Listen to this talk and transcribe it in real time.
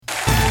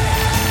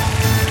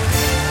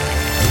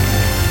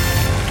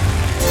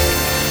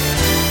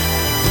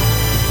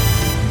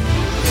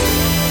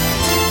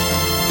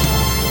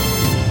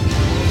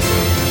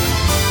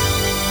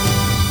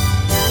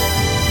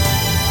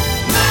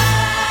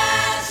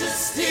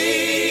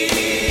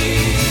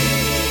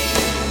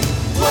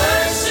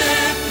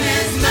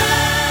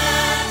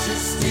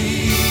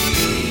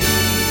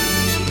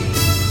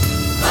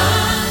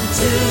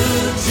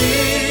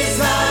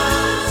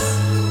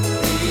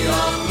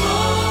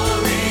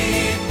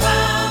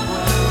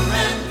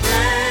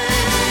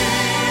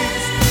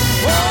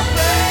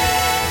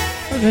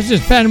This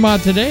is Panama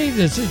Today.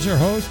 This is your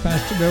host,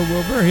 Pastor Bill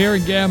Wilbur, here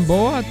in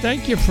Gamboa.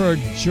 Thank you for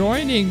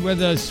joining with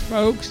us,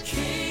 folks.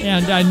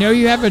 And I know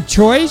you have a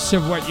choice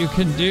of what you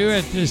can do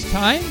at this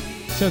time.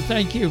 So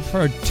thank you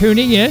for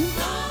tuning in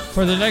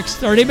for the next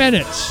 30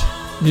 minutes.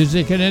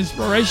 Music and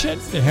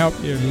inspiration to help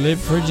you live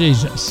for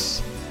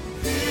Jesus.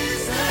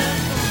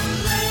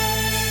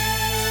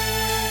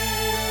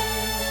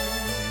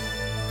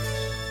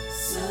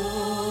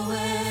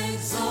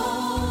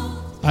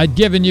 I'd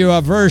given you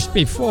a verse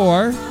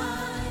before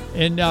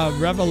in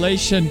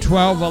Revelation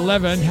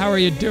 12:11. How are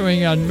you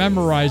doing on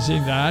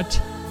memorizing that?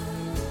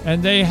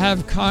 And they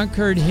have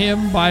conquered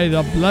him by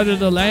the blood of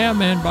the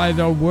Lamb and by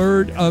the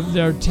word of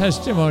their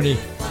testimony,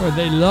 for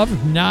they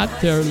loved not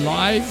their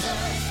lives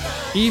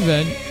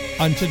even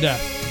unto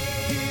death.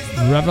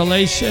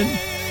 Revelation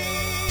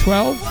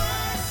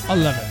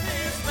 12:11.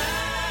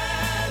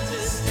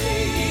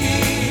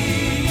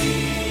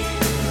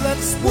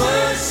 Let's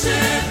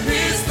worship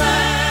His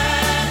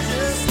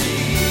majesty.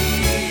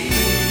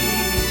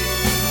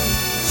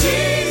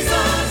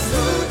 Jesus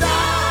who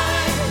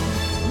died,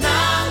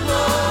 now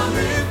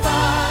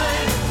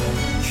glorified,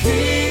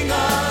 King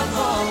of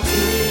all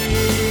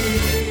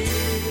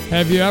kings.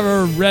 Have you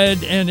ever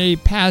read any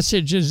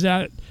passages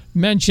that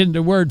mention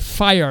the word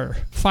fire?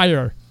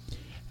 Fire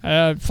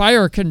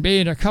can be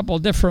in a couple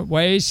different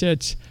ways.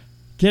 It's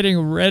getting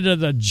rid of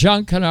the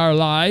junk in our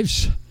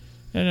lives.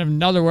 And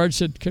in other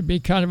words, it could be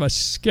kind of a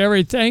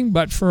scary thing,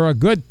 but for a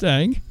good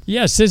thing.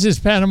 Yes, this is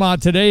Panama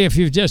Today. If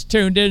you've just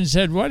tuned in and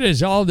said, what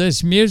is all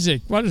this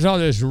music? What is all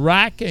this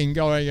racking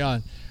going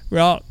on?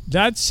 Well,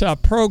 that's a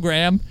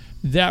program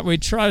that we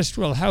trust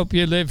will help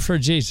you live for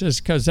Jesus,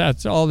 because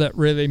that's all that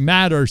really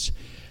matters.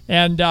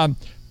 And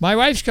my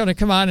wife's going to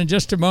come on in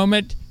just a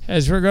moment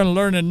as we're going to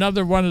learn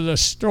another one of the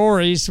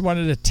stories, one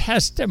of the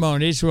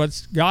testimonies,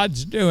 what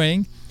God's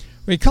doing.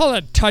 We call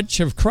it Touch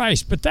of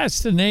Christ, but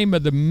that's the name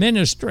of the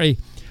ministry.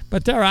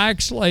 But there are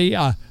actually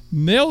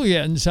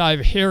millions,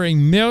 I'm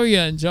hearing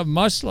millions of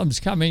Muslims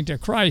coming to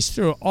Christ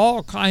through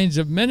all kinds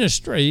of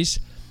ministries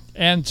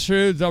and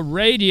through the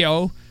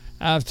radio,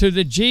 through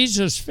the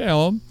Jesus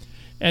film,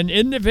 and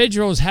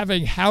individuals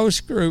having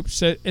house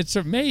groups. It's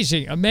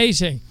amazing,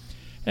 amazing.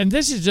 And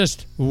this is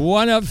just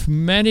one of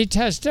many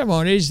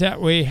testimonies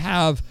that we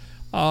have,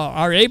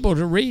 are able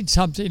to read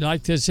something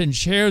like this and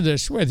share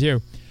this with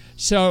you.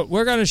 So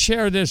we're going to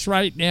share this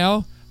right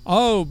now.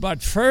 Oh,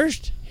 but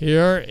first,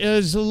 here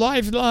is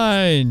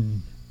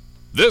Lifeline.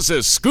 This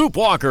is Scoop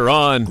Walker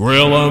on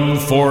Grill 'em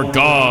for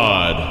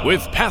God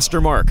with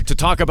Pastor Mark to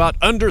talk about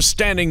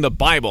understanding the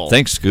Bible.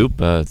 Thanks, Scoop.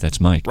 That's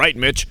Mike. Right,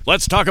 Mitch.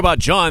 Let's talk about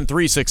John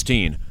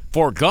 3:16.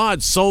 For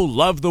God so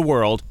loved the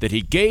world that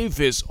he gave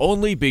his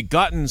only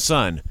begotten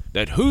Son,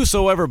 that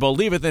whosoever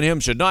believeth in him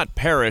should not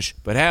perish,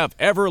 but have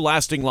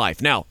everlasting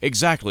life. Now,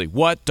 exactly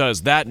what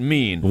does that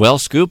mean? Well,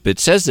 Scoop, it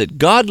says that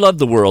God loved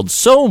the world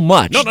so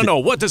much. No.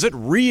 What does it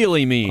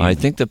really mean? I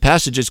think the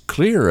passage is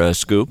clear,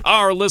 Scoop.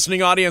 Our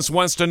listening audience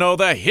wants to know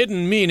the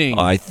hidden meaning.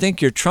 I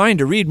think you're trying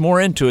to read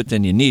more into it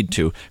than you need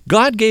to.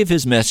 God gave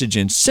his message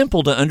in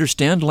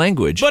simple-to-understand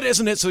language. But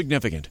isn't it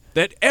significant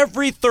that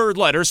every third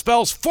letter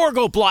spells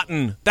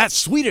Forgoblatten? That's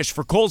Swedish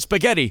for cold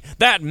spaghetti.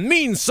 That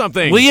means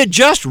something. Will you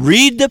just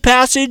read the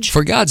passage?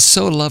 For God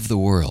so loved the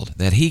world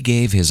that he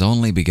gave his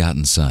only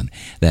begotten Son,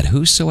 that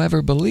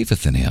whosoever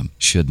believeth in him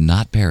should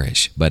not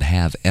perish, but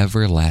have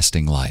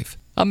everlasting life.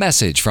 A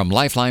message from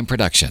Lifeline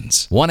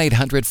Productions.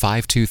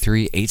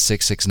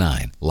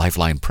 1-800-523-8669.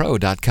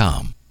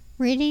 LifelinePro.com.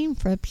 Reading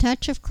from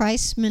Touch of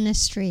Christ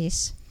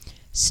Ministries.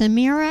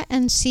 Samira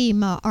and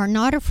Seema are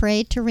not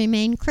afraid to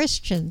remain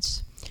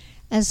Christians.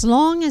 As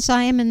long as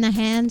I am in the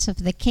hands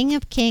of the King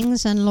of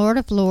Kings and Lord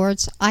of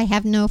Lords, I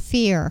have no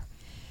fear.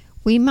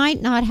 We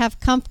might not have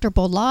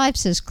comfortable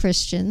lives as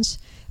Christians,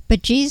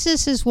 but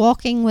Jesus is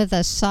walking with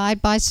us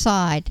side by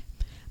side.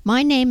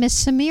 My name is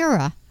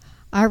Samira.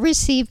 I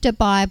received a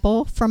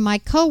Bible from my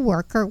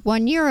co-worker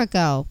 1 year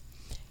ago.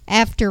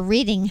 After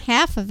reading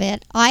half of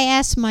it, I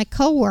asked my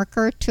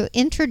co-worker to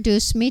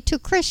introduce me to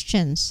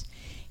Christians.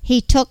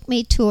 He took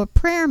me to a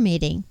prayer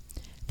meeting.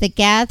 The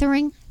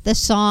gathering, the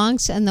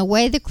songs, and the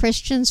way the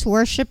Christians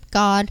worshiped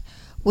God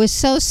was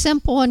so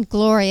simple and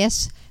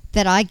glorious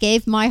that I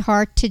gave my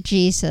heart to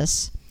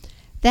Jesus.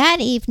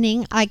 That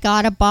evening, I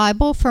got a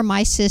Bible for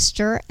my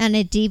sister and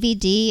a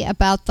DVD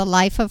about the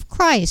life of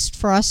Christ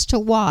for us to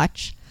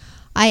watch.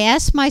 I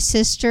asked my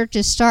sister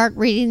to start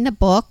reading the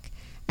book,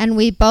 and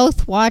we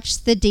both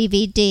watched the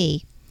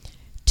DVD.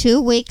 2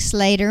 weeks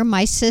later,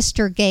 my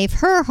sister gave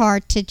her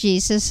heart to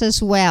Jesus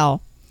as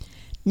well.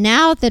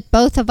 Now that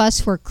both of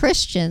us were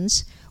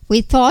Christians,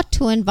 we thought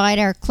to invite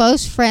our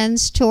close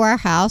friends to our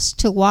house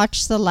to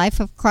watch the Life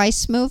of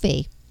Christ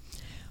movie.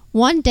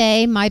 One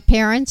day, my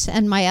parents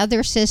and my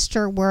other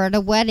sister were at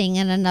a wedding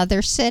in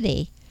another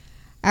city.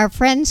 Our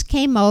friends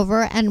came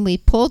over and we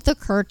pulled the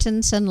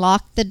curtains and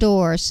locked the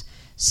doors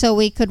so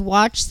we could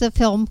watch the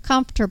film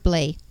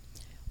comfortably.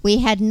 We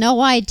had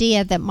no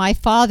idea that my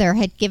father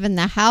had given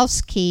the house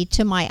key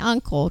to my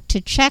uncle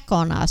to check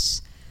on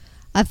us.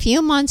 A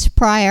few months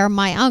prior,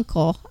 my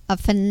uncle, a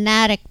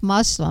fanatic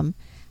Muslim,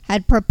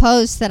 had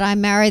proposed that I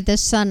marry the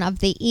son of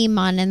the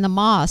imam in the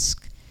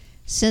mosque.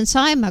 Since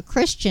I am a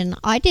Christian,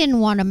 I didn't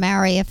want to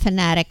marry a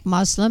fanatic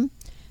Muslim.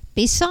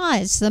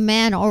 Besides, the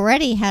man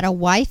already had a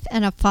wife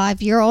and a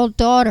 5-year-old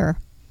daughter.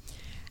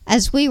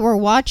 As we were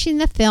watching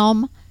the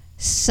film,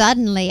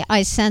 suddenly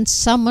I sensed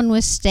someone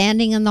was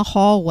standing in the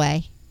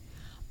hallway.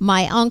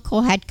 My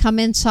uncle had come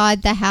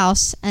inside the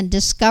house and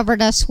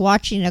discovered us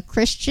watching a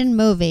Christian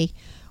movie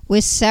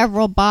with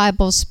several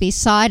Bibles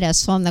beside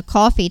us on the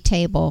coffee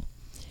table.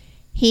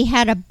 He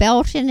had a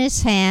belt in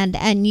his hand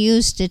and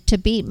used it to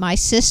beat my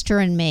sister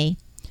and me.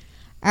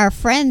 Our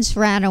friends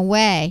ran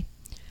away.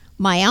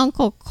 My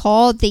uncle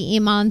called the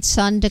imam's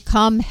son to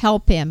come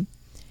help him.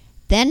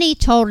 Then he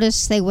told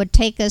us they would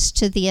take us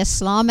to the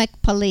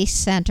Islamic Police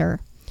Center.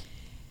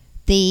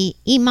 The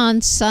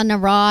imam's son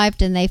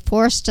arrived and they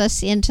forced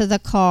us into the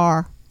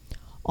car.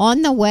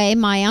 On the way,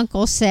 my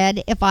uncle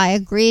said if I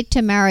agreed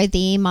to marry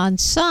the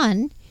imam's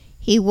son,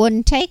 he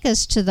wouldn't take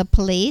us to the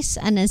police,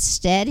 and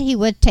instead he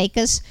would take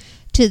us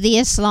to the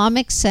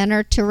Islamic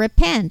Center to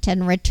repent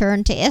and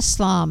return to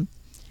Islam.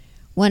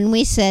 When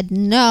we said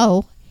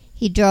no,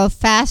 he drove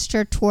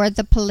faster toward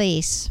the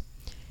police.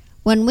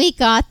 When we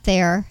got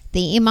there,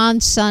 the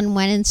imam's son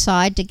went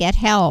inside to get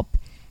help,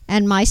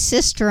 and my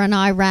sister and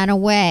I ran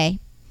away.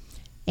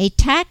 A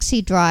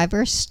taxi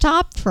driver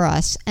stopped for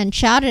us and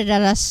shouted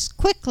at us,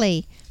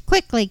 "Quickly,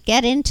 quickly,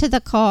 get into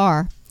the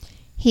car."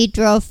 He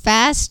drove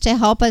fast to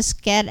help us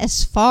get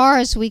as far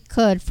as we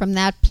could from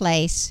that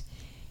place.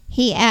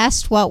 He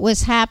asked what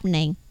was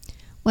happening.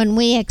 When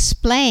we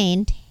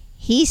explained,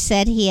 he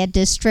said he had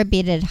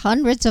distributed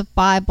hundreds of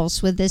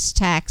Bibles with this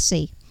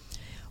taxi.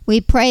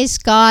 We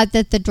praised God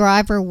that the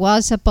driver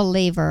was a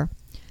believer.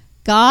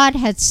 God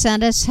had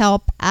sent us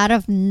help out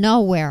of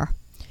nowhere.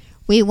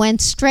 We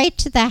went straight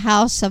to the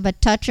house of a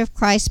Touch of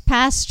Christ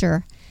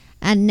pastor,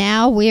 and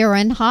now we are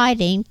in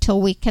hiding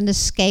till we can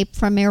escape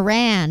from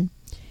Iran.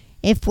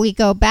 If we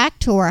go back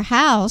to our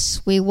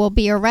house, we will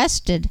be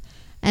arrested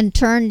and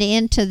turned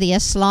into the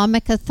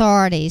Islamic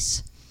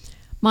authorities.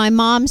 My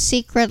mom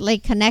secretly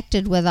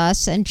connected with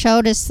us and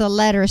showed us the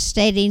letter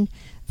stating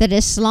that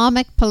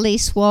Islamic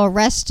police will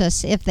arrest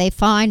us if they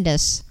find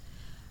us.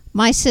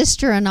 My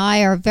sister and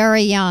I are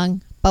very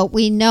young, but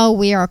we know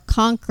we are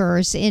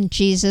conquerors in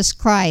Jesus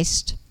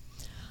Christ.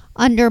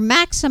 Under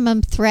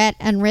maximum threat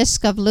and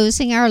risk of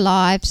losing our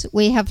lives,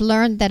 we have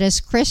learned that as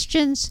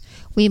Christians,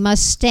 we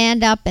must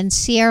stand up and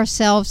see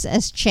ourselves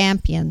as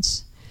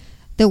champions.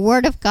 The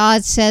Word of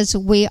God says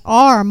we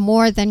are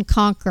more than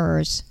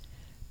conquerors.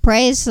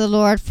 Praise the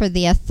Lord for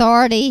the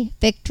authority,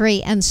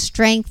 victory, and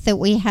strength that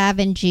we have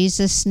in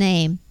Jesus'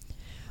 name.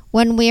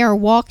 When we are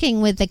walking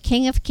with the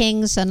King of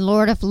Kings and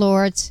Lord of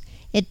Lords,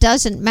 it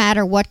doesn't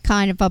matter what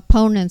kind of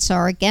opponents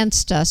are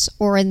against us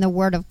or in the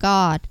Word of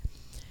God.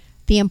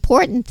 The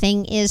important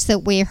thing is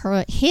that we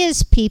are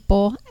His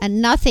people,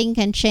 and nothing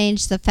can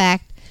change the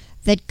fact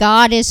that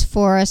God is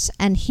for us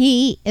and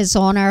He is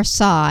on our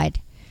side.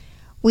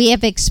 We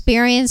have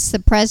experienced the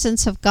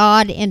presence of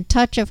God in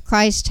Touch of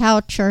Christ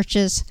house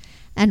churches,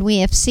 and we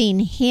have seen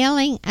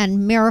healing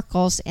and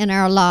miracles in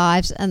our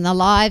lives and the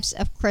lives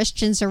of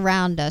Christians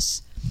around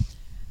us.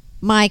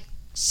 My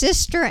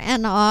sister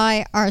and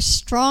I are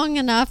strong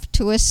enough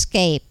to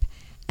escape,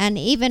 and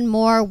even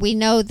more, we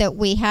know that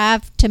we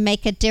have to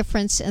make a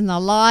difference in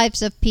the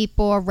lives of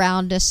people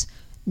around us,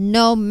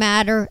 no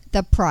matter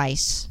the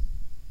price.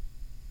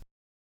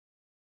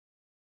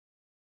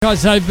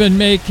 Because I've been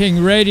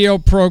making radio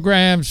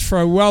programs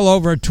for well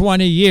over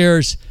 20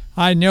 years,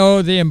 I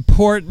know the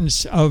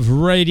importance of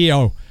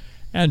radio.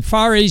 And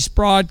Far East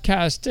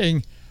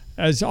Broadcasting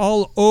is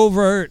all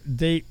over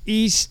the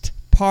east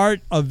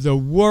part of the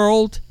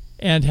world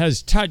and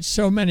has touched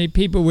so many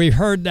people. We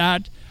heard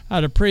that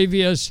at a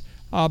previous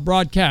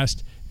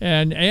broadcast.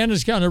 And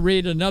Anna's going to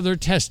read another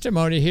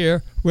testimony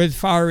here with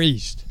Far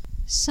East.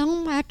 So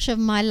much of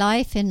my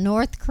life in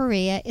North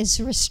Korea is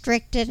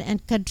restricted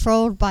and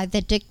controlled by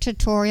the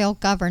dictatorial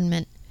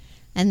government,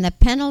 and the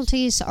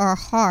penalties are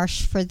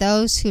harsh for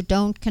those who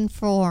don't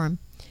conform.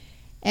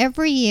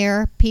 Every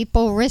year,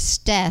 people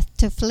risk death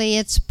to flee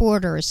its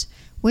borders,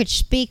 which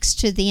speaks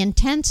to the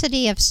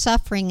intensity of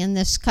suffering in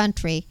this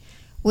country,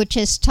 which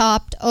has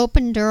topped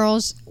Open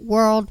Doors'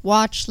 World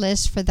Watch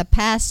List for the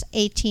past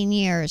 18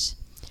 years.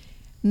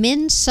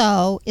 Min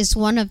So is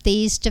one of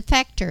these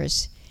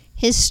defectors.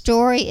 His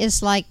story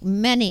is like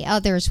many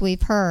others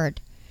we've heard.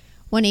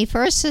 When he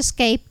first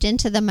escaped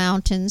into the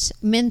mountains,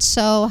 Min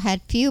So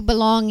had few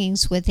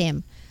belongings with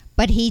him,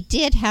 but he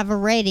did have a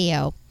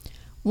radio.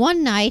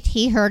 One night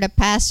he heard a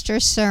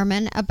pastor's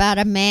sermon about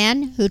a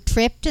man who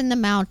tripped in the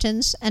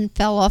mountains and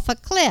fell off a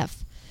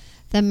cliff.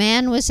 The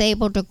man was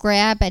able to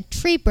grab a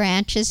tree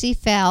branch as he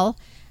fell.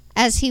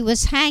 As he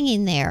was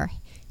hanging there,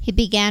 he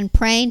began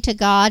praying to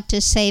God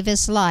to save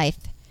his life.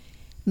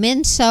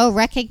 Min So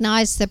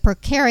recognized the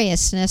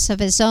precariousness of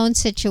his own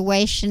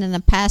situation in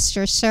the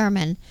pastor's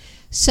sermon,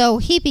 so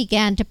he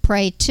began to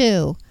pray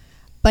too,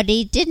 but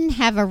he didn't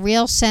have a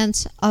real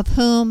sense of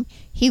whom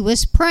he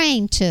was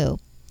praying to.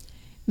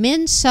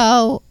 Min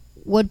So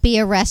would be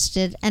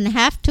arrested and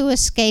have to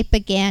escape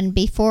again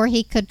before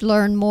he could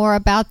learn more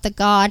about the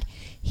God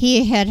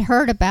he had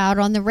heard about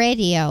on the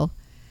radio.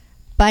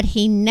 But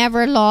he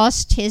never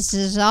lost his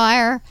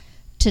desire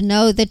to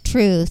know the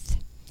truth.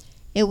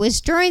 It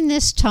was during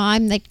this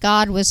time that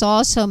God was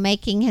also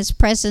making his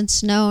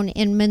presence known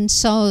in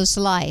Minso's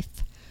life.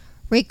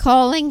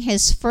 Recalling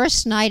his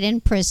first night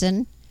in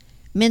prison,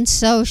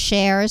 Minso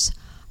shares,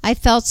 "I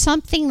felt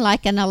something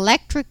like an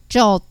electric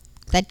jolt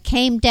that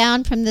came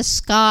down from the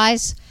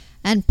skies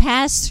and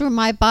passed through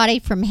my body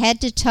from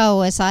head to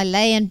toe as I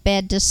lay in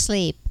bed to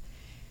sleep.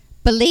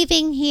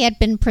 Believing he had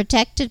been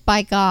protected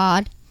by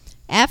God,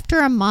 after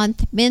a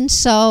month,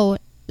 Minso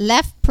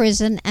left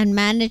prison and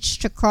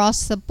managed to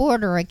cross the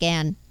border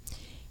again.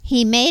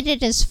 He made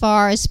it as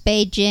far as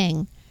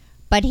Beijing,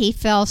 but he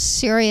fell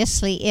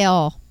seriously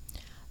ill.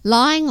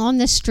 Lying on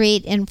the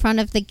street in front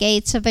of the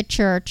gates of a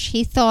church,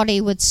 he thought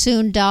he would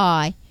soon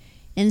die.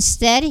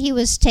 Instead, he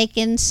was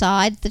taken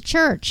inside the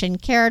church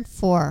and cared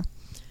for.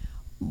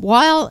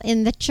 While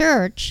in the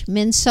church,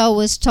 Minso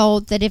was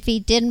told that if he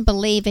didn't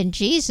believe in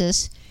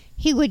Jesus,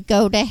 he would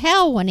go to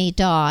hell when he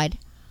died.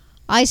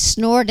 I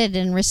snorted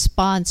in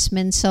response,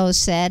 Minso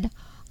said.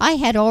 I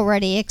had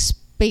already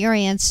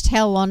experienced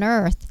hell on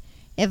earth.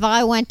 If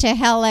I went to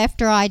hell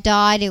after I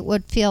died, it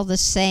would feel the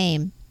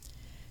same.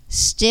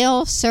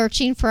 Still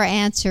searching for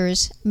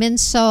answers,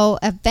 Minso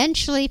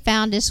eventually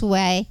found his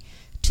way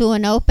to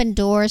an open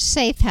door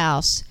safe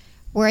house,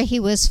 where he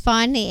was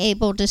finally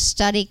able to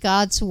study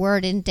God's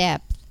Word in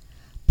depth.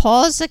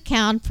 Paul's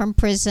account from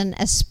prison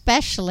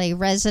especially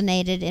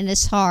resonated in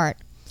his heart.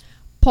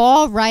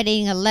 Paul,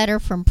 writing a letter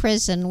from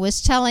prison,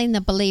 was telling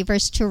the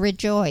believers to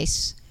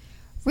rejoice.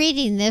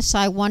 Reading this,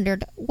 I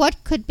wondered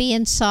what could be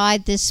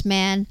inside this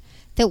man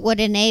that would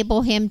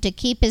enable him to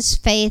keep his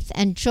faith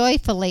and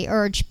joyfully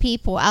urge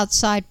people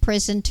outside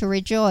prison to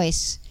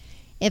rejoice.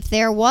 If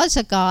there was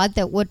a God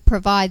that would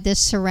provide this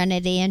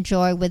serenity and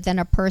joy within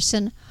a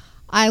person,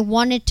 I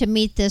wanted to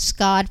meet this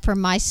God for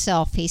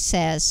myself, he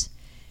says.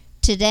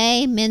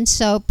 Today,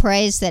 Minso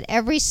prays that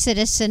every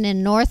citizen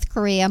in North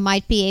Korea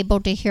might be able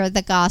to hear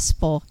the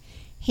gospel.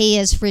 He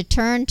has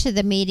returned to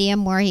the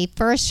medium where he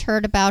first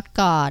heard about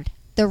God,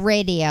 the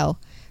radio,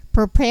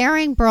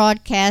 preparing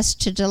broadcasts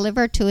to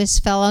deliver to his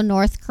fellow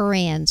North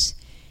Koreans.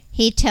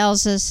 He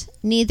tells us,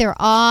 neither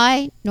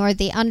I nor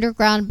the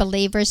underground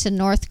believers in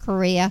North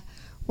Korea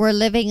were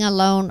living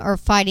alone or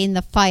fighting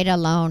the fight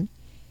alone.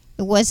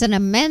 It was an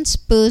immense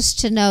boost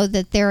to know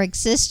that there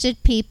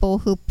existed people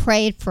who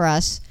prayed for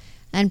us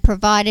and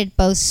provided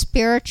both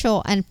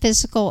spiritual and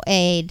physical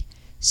aid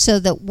so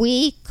that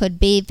we could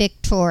be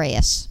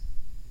victorious.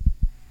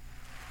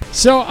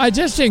 So I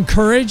just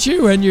encourage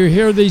you, when you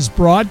hear these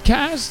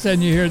broadcasts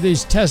and you hear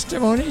these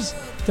testimonies,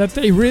 that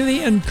they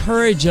really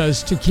encourage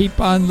us to keep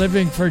on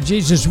living for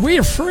Jesus. We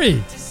are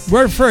free.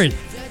 We're free.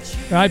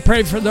 I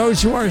pray for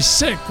those who are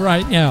sick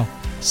right now,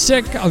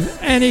 sick of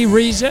any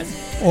reason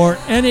or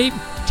any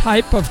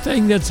type of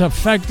thing that's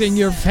affecting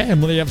your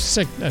family of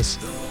sickness.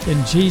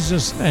 In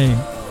Jesus' name,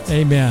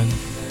 amen.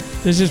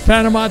 This is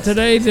Panama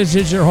Today. This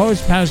is your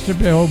host, Pastor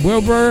Bill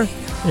Wilbur.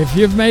 If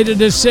you've made a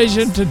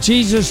decision to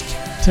Jesus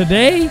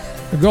today,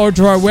 go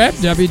to our web,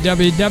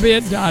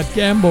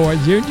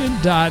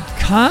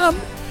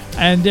 www.gamboaunion.com.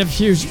 And if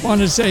you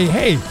want to say,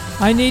 hey,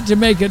 I need to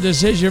make a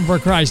decision for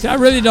Christ, I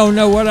really don't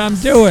know what I'm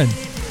doing,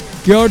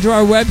 go to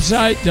our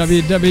website,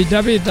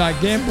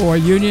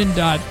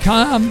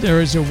 www.gamboaunion.com.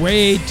 There is a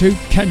way to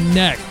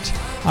connect.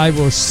 I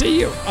will see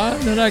you on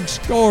the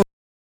next go.